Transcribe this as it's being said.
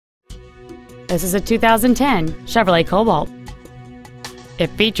This is a 2010 Chevrolet Cobalt. It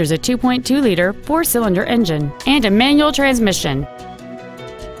features a 2.2-liter four-cylinder engine and a manual transmission.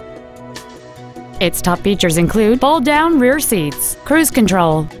 Its top features include fold-down rear seats, cruise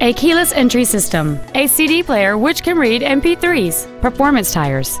control, a keyless entry system, a CD player which can read MP3s, performance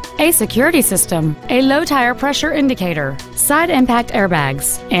tires, a security system, a low tire pressure indicator, side impact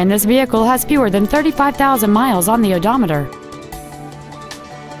airbags, and this vehicle has fewer than 35,000 miles on the odometer.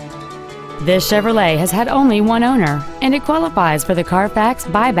 This Chevrolet has had only one owner, and it qualifies for the Carfax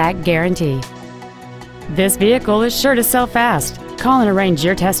buyback guarantee. This vehicle is sure to sell fast. Call and arrange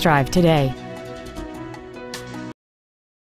your test drive today.